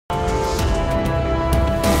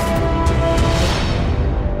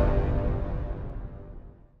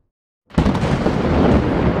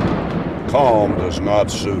calm does not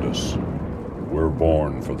suit us. We're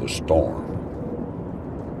born for the storm.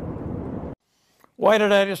 Why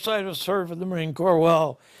did I decide to serve in the Marine Corps?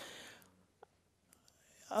 Well,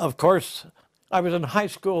 of course, I was in high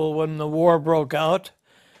school when the war broke out,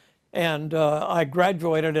 and I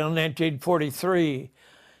graduated in 1943,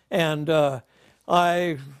 and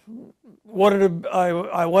I wanted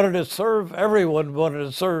to serve. Everyone wanted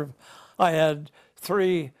to serve. I had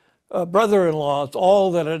three brother-in-laws,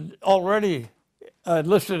 all that had already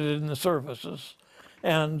enlisted in the services,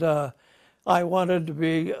 and I wanted to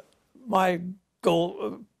be, my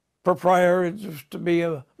goal, priority was to be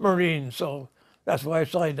a Marine, so that's why I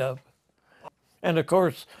signed up. And of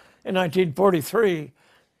course, in 1943,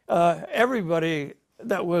 everybody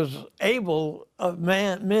that was able,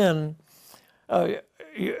 men,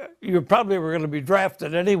 you probably were going to be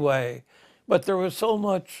drafted anyway, but there was so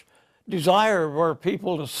much desire for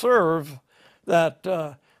people to serve that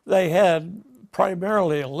they had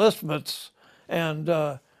primarily enlistments, and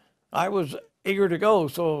I was eager to go.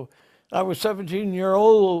 So I was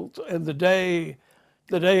 17-year-old, and the day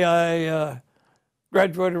I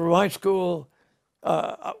graduated from high school,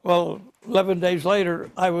 well, 11 days later,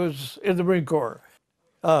 I was in the Marine Corps.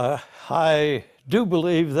 I do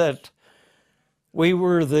believe that we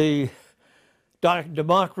were the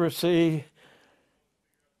democracy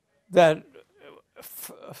that,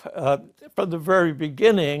 from the very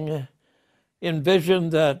beginning,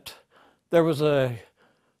 envisioned that there was an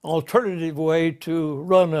alternative way to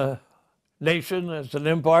run a nation as an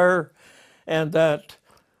empire, and that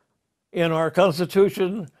in our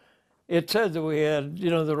Constitution, it said that we had,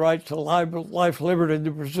 the right to life, liberty, and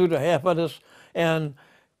the pursuit of happiness, and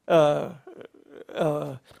what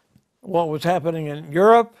was happening in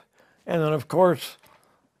Europe, and then, of course,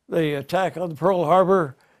 the attack on Pearl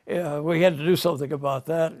Harbor. We had to do something about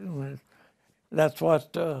that, and that's why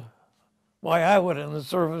I went in the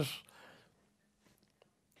service.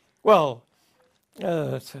 Well,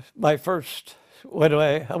 my first, when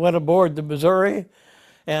I went aboard the Missouri,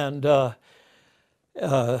 and I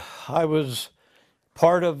was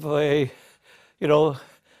part of the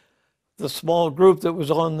small group that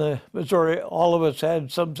was on the Missouri. All of us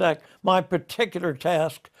had some task. My particular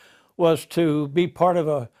task was to be part of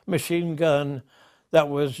a machine gun that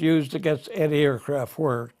was used against anti-aircraft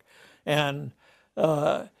work. And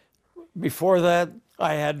before that,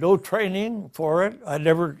 I had no training for it. I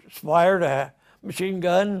never fired a machine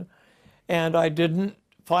gun, and I didn't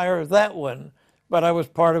fire that one. But I was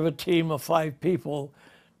part of a team of 5 people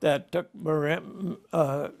that took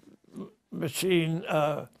machine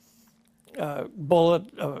bullet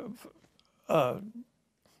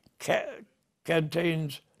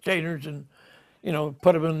containers, and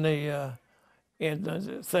put them in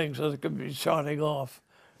the thing so they could be shotting off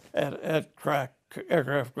at crack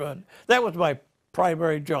aircraft gun. That was my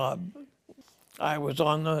primary job. I was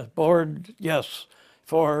on the board, yes,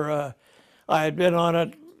 for I had been on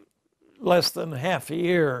it less than half a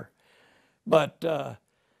year, but that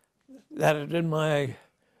had been my,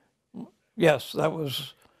 yes, that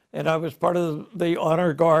was, and I was part of the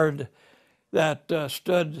honor guard that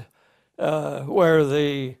stood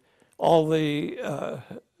where all the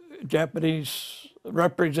Japanese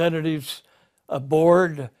representatives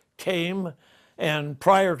aboard came, and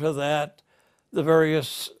prior to that, the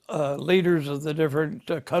various leaders of the different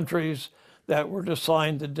countries that were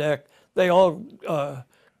assigned the deck, they all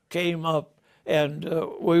came up, and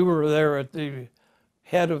we were there at the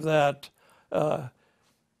head of that,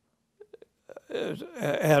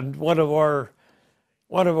 and one of our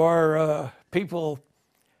people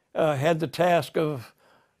had the task of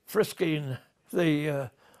frisking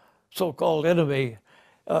the so-called enemy,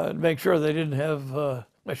 to make sure they didn't have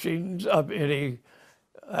machines up, any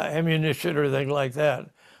ammunition or anything like that.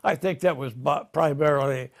 I think that was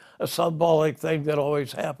primarily a symbolic thing that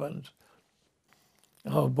always happens.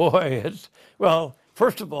 Oh boy, well,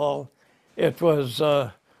 first of all, it was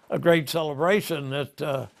a great celebration.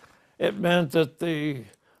 It meant that the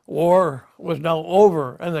war was now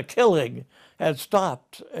over and the killing had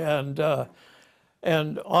stopped, and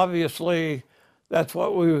obviously that's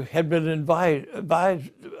what we had been advised,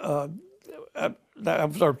 that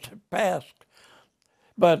was our task.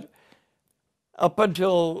 But up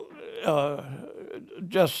until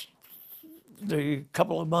just the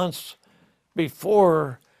couple of months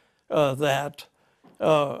before that,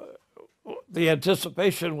 the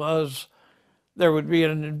anticipation was there would be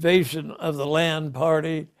an invasion of the land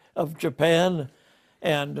party of Japan,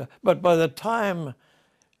 but by the time,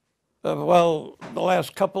 well, the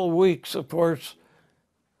last couple of weeks, of course,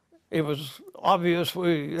 it was obvious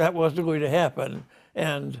that wasn't going to happen,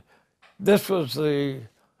 and this was the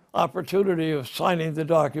opportunity of signing the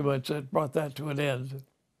documents that brought that to an end.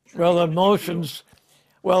 Well, emotions,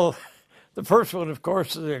 well, the first one, of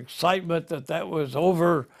course, is the excitement that that was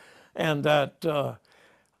over and that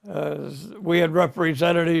we had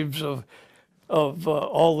representatives of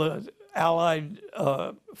all the Allied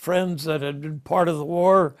friends that had been part of the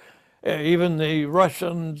war, even the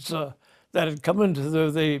Russians that had come into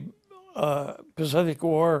the Pacific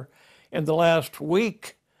War in the last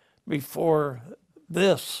week before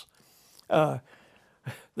this.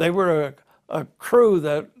 They were a crew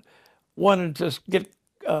that wanted to get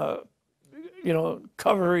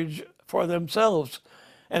coverage for themselves,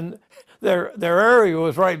 and their area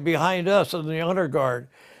was right behind us in the honor guard,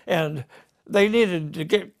 and they needed to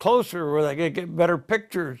get closer where they could get better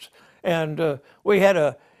pictures. And we had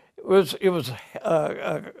it was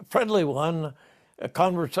a friendly one, a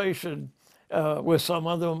conversation with some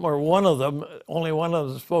of them, or one of them. Only one of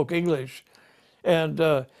them spoke English, and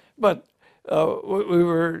but we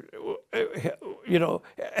were,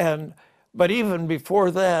 but even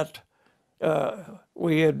before that,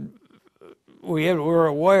 we were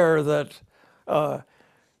aware that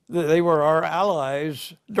they were our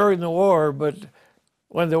allies during the war, but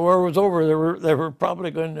when the war was over, they were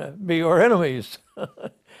probably going to be our enemies.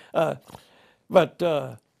 Yeah,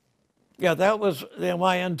 that was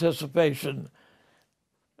my anticipation.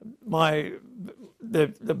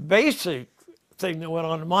 The basic thing that went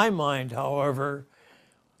on in my mind, however,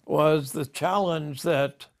 was the challenge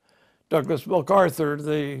that Douglas MacArthur,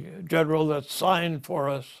 the general that signed for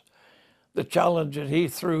us, the challenge that he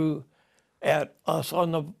threw at us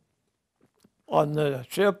on the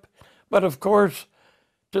ship, but of course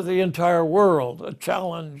to the entire world, a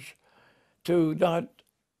challenge to not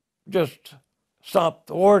just stop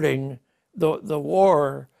thwarting the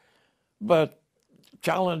war, but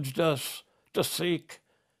challenged us to seek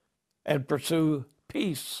and pursue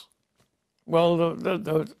peace. Well,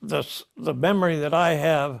 the memory that I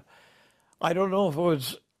have, I don't know if it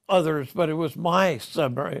was others, but it was my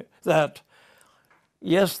memory that,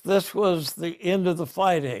 yes, this was the end of the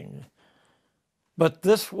fighting, but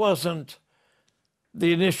this wasn't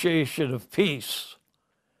the initiation of peace.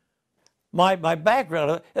 My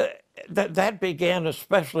background, that began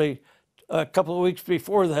especially a couple of weeks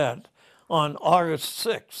before that, on August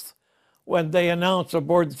 6th, when they announced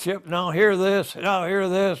aboard the ship, now hear this,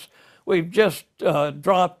 we've just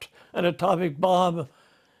dropped an atomic bomb,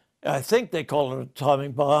 I think they called it an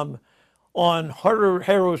atomic bomb, on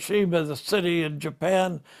Hiroshima, the city in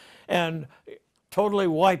Japan, and totally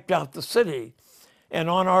wiped out the city. And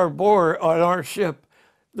on our ship,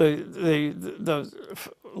 a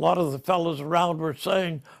lot of the fellows around were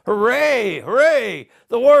saying, hooray, hooray,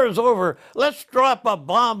 the war is over. Let's drop a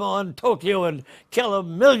bomb on Tokyo and kill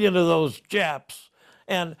 1 million of those Japs.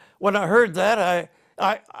 And when I heard that,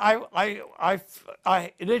 I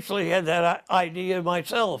initially had that idea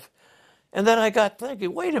myself. And then I got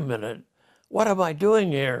thinking, wait a minute, what am I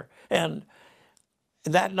doing here? And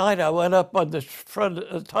that night I went up on the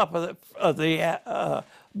top of the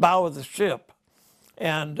bow of the ship,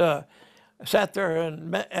 and sat there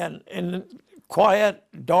and quiet,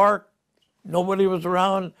 dark, nobody was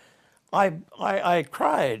around. I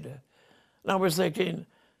cried, and I was thinking,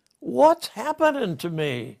 what's happening to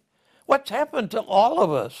me? What's happened to all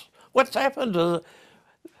of us? What's happened to,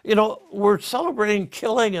 we're celebrating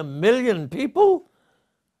killing 1 million people,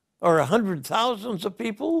 or 100,000 of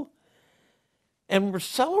people, and we're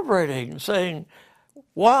celebrating, saying,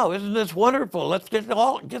 wow, isn't this wonderful? Let's get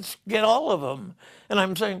all of them. And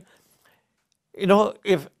I'm saying,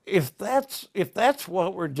 if that's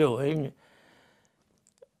what we're doing,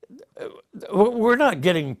 we're not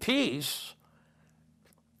getting peace.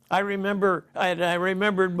 I remembered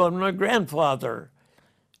when my grandfather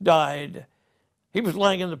died. He was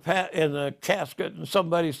laying in the casket, and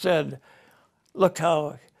somebody said, "Look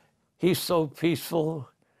how he's so peaceful."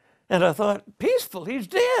 And I thought, peaceful? He's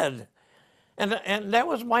dead. And that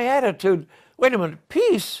was my attitude. Wait a minute,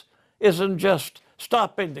 peace isn't just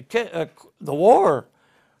stopping the war.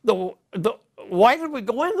 Why did we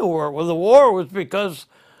go in the war? Well, the war was because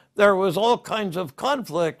there was all kinds of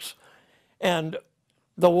conflicts, and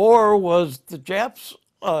the war was the Japs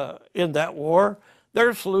in that war.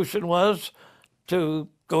 Their solution was to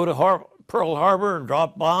go to Pearl Harbor and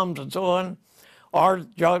drop bombs and so on. Our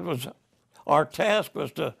task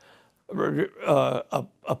was to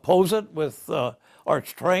oppose it with our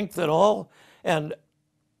strength and all, but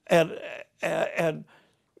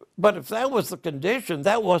if that was the condition,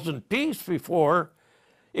 that wasn't peace before.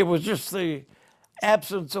 It was just the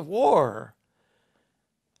absence of war.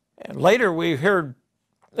 And later we heard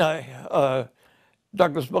Douglas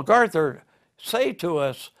MacArthur say to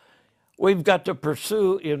us, we've got to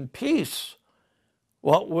pursue in peace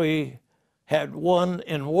what we had won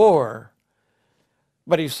in war.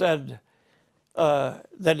 But he said,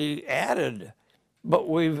 that he added, but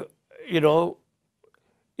we've,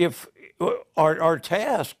 if our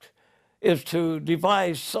task is to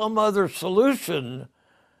devise some other solution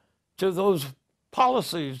to those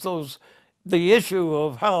policies, the issue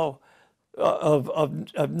of how,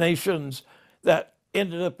 of nations that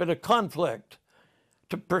ended up in a conflict.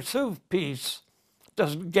 To pursue peace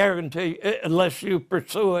doesn't guarantee, unless you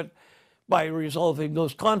pursue it by resolving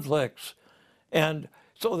those conflicts. And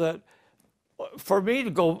so that for me to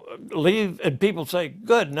go leave and people say,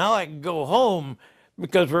 good, now I can go home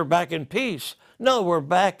because we're back in peace. No, we're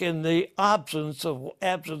back in the absence of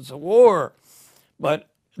war. But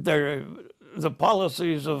the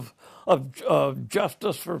policies of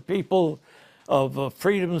justice for people, of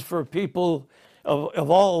freedoms for people, of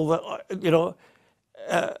all the,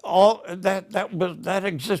 all that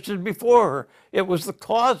existed before. It was the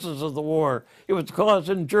causes of the war. It was the cause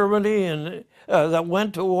in Germany and that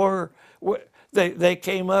went to war. They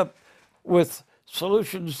came up with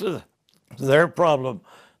solutions to their problem.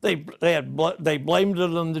 They blamed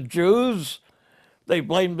it on the Jews. They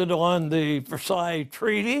blamed it on the Versailles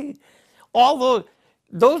Treaty. Although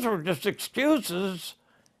those were just excuses,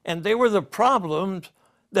 and they were the problems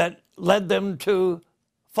that led them to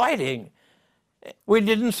fighting. We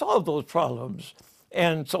didn't solve those problems.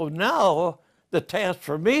 And so now the task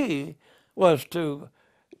for me was to,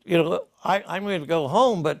 I'm going to go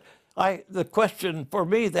home, but the question for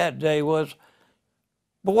me that day was,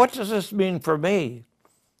 but what does this mean for me?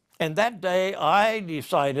 And that day I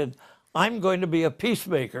decided I'm going to be a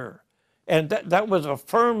peacemaker. And that was a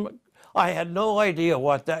firm, I had no idea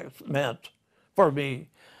what that meant for me.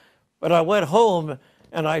 But I went home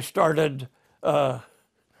and I started, what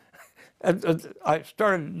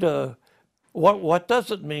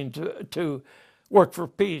does it mean to work for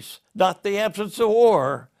peace? Not the absence of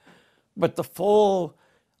war, but the full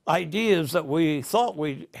ideas that we thought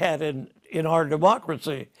we had in our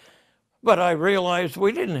democracy. But I realized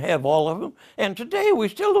we didn't have all of them, and today we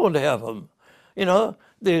still don't have them.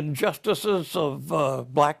 The injustices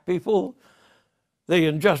of black people, the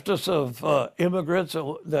injustice of immigrants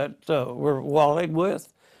that we're walling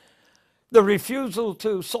with, the refusal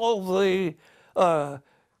to solve the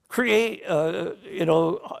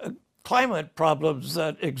climate problems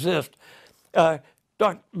that exist.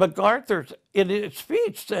 Dr. MacArthur, in his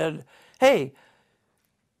speech, said, hey,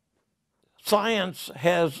 science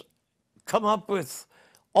has come up with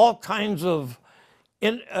all kinds of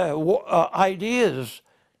ideas,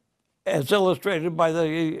 as illustrated by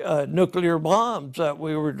the nuclear bombs that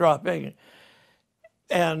we were dropping.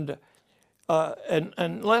 And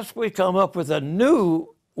unless we come up with a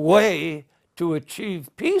new way to achieve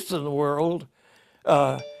peace in the world,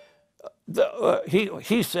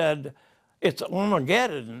 he said, it's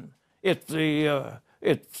Armageddon. It's the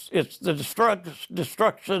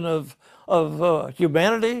destruction of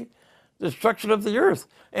humanity, destruction of the earth,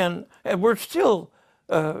 and we're still.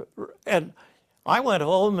 And I went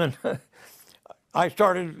home and I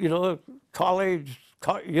started, college,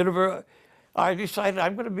 university. I decided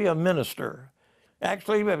I'm going to be a minister.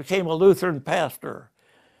 Actually, I became a Lutheran pastor.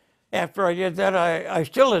 After I did that, I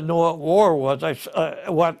still didn't know what war was,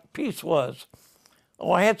 what peace was.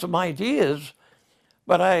 Oh, I had some ideas,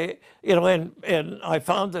 but and I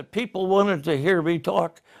found that people wanted to hear me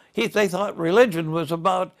talk. They thought religion was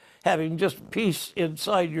about having just peace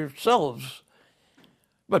inside yourselves.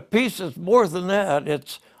 But peace is more than that.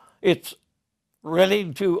 It's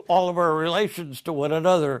relating to all of our relations to one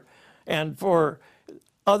another and for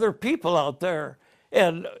other people out there.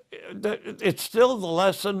 And it's still the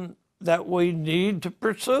lesson that we need to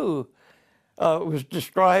pursue. It was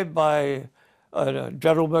described by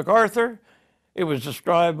General MacArthur. It was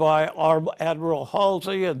described by Admiral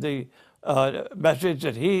Halsey and the message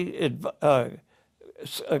that he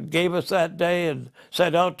gave us that day and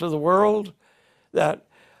sent out to the world, that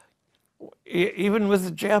even with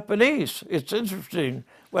the Japanese, it's interesting.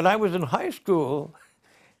 When I was in high school,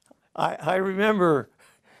 I remember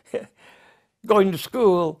going to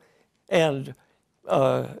school, and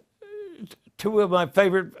two of my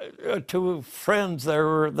favorite, two friends there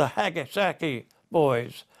were the Hagasaki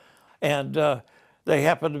boys, and they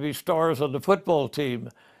happened to be stars on the football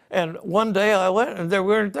team. And one day I went, and they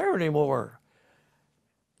weren't there anymore.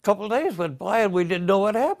 A couple of days went by, and we didn't know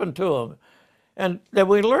what happened to them. And then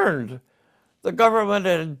we learned the government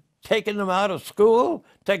had taken them out of school,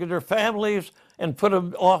 taken their families, and put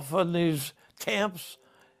them off on these camps.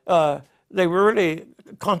 They were really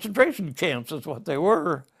concentration camps is what they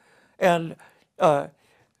were. And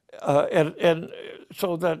and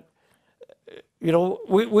so that, you know,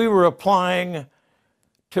 we were applying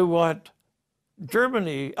to what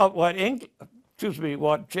Germany,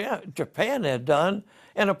 what Japan had done,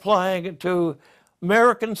 and applying it to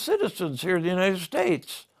American citizens here in the United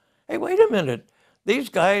States. Hey, wait a minute. These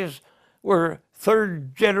guys were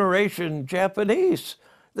third generation Japanese.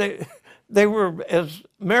 They were as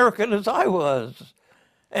American as I was.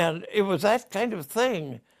 And it was that kind of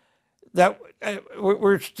thing that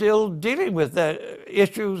we're still dealing with, that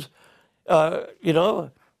issues. You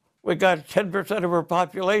know, we got 10% of our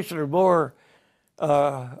population or more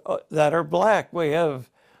that are black. We have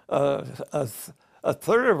a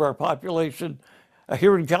third of our population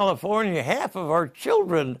here in California. Half of our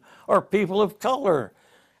children are people of color,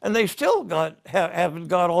 and they still haven't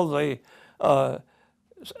got all the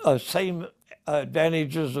same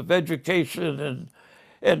advantages of education,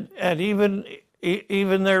 and even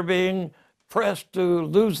they're being pressed to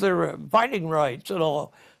lose their voting rights and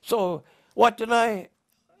all. So what did I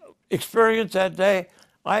experience that day?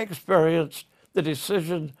 I experienced the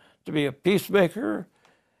decision to be a peacemaker,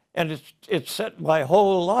 and it's set my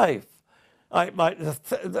whole life.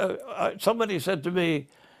 Somebody said to me,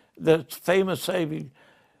 the famous saying,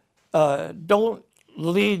 don't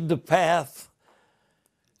lead the path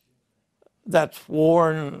that's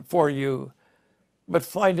worn for you, but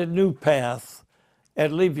find a new path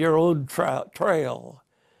and leave your own trail.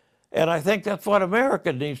 And I think that's what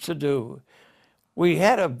America needs to do. We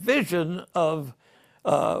had a vision of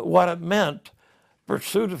what it meant,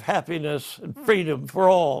 pursuit of happiness and freedom for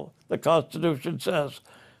all, the Constitution says,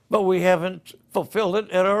 but we haven't fulfilled it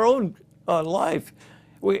in our own life.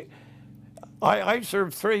 I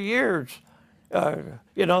served 3 years.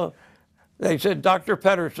 You know, they said, Dr.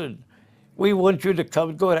 Pederson, we want you to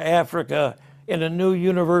go to Africa in a new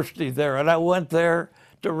university there. And I went there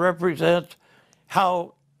to represent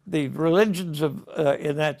how the religions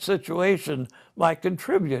in that situation might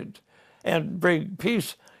contribute and bring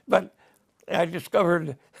peace. But I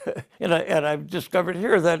discovered, and I've discovered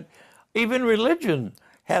here, that even religion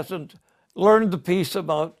hasn't learned the peace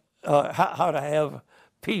about how to have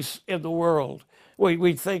peace in the world.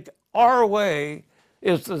 We think our way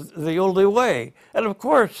is the only way. And of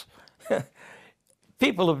course,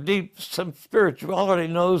 people of deep spirituality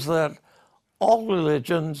knows that all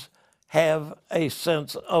religions have a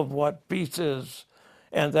sense of what peace is,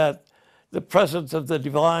 and that the presence of the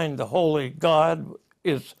divine, the holy God,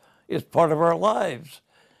 is part of our lives.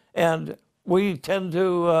 And we tend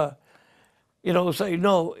to, you know, say,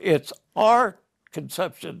 no, it's our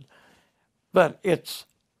conception, but it's,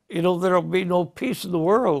 you know, there'll be no peace in the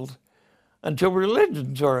world until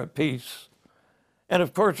religions are at peace. And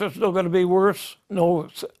of course, there's not going to be no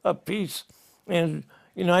peace in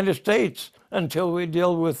the United States until we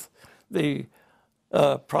deal with the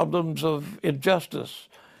problems of injustice.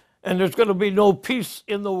 And there's going to be no peace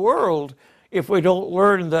in the world if we don't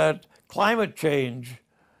learn that climate change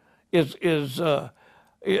is no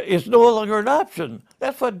longer an option.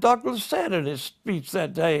 That's what Douglas said in his speech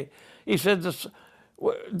that day. He said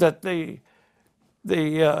that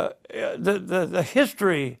the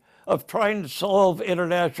history of trying to solve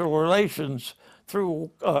international relations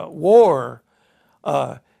through war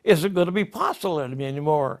isn't going to be possible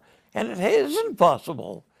anymore. And it isn't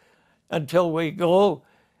possible until we go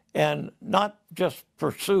and not just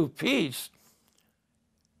pursue peace,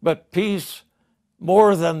 but peace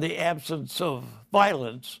more than the absence of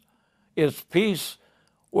violence is peace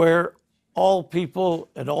where all people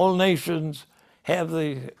and all nations have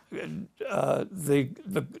the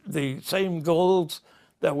same goals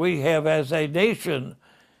that we have as a nation,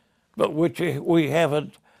 but which we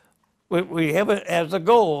haven't as a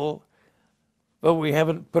goal, but we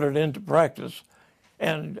haven't put it into practice.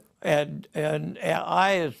 And I,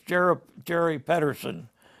 as Jerry Pederson,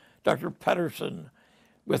 Dr. Pederson,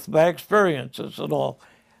 with my experiences and all,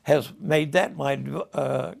 has made that my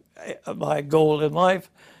goal in life.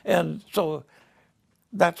 And so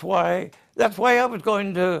that's why I was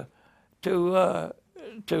going to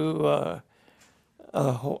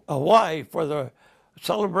Hawaii for the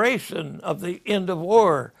celebration of the end of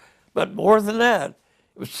war. But more than that,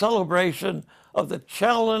 it was celebration of the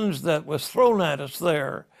challenge that was thrown at us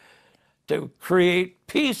there to create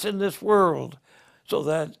peace in this world, so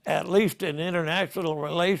that at least in international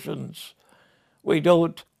relations, we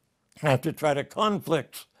don't have to try to end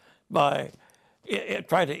conflicts by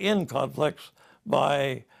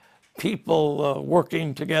people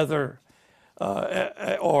working together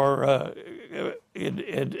or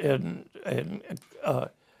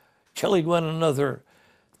killing one another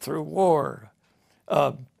through war.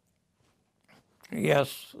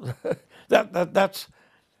 Yes, that's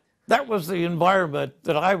that was the environment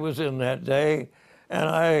that I was in that day, and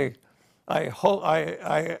I hope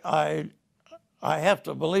I have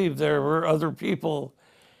to believe there were other people.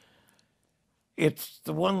 It's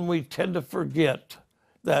the one we tend to forget,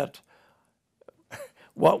 that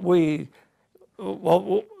what we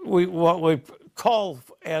call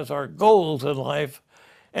as our goals in life,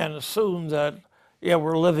 and assume that, yeah,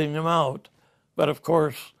 we're living them out. But of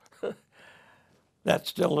course, that's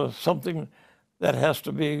still something that has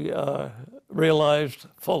to be realized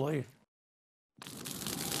fully.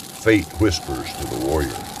 Fate whispers to the warrior,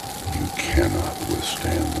 "You cannot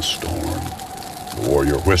withstand the storm." The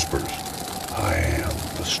warrior whispers, "I am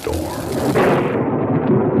the storm."